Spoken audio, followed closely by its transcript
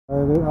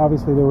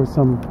Obviously, there were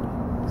some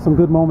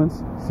good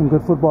moments, some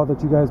good football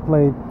that you guys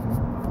played.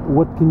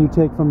 What can you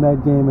take from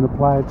that game and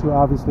apply it to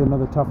obviously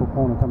another tough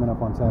opponent coming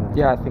up on Saturday?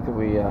 Yeah, I think that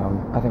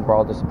I think we're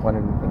all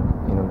disappointed.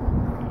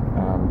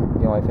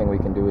 The only thing we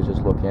can do is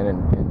just look in and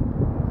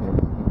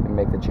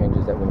make the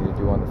changes that we need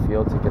to do on the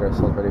field to get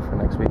ourselves ready for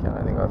next weekend.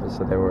 I think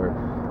obviously they were,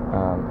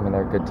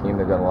 they're a good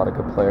team. They've got a lot of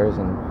good players,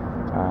 and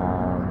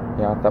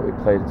I thought we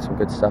played some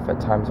good stuff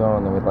at time zone,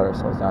 and then we let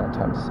ourselves down at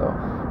times. So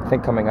I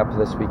think coming up to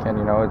this weekend,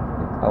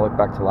 I look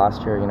back to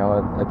last year,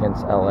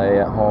 against LA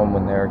at home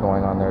when they're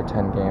going on their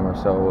 10-game or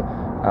so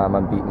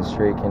unbeaten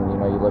streak, and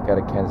you look at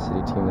a Kansas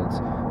City team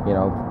that's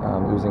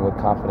oozing with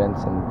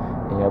confidence, and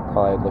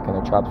probably licking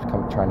their chops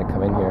trying to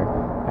come in here.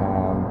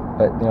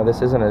 But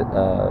this isn't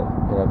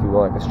if you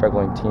will, like a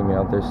struggling team.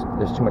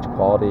 There's too much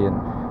quality and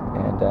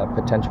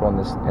potential in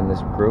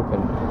this group,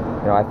 and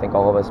I think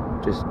all of us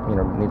just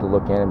need to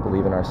look in and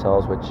believe in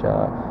ourselves, which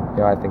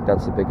I think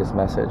that's the biggest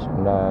message,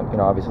 and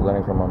obviously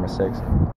learning from our mistakes.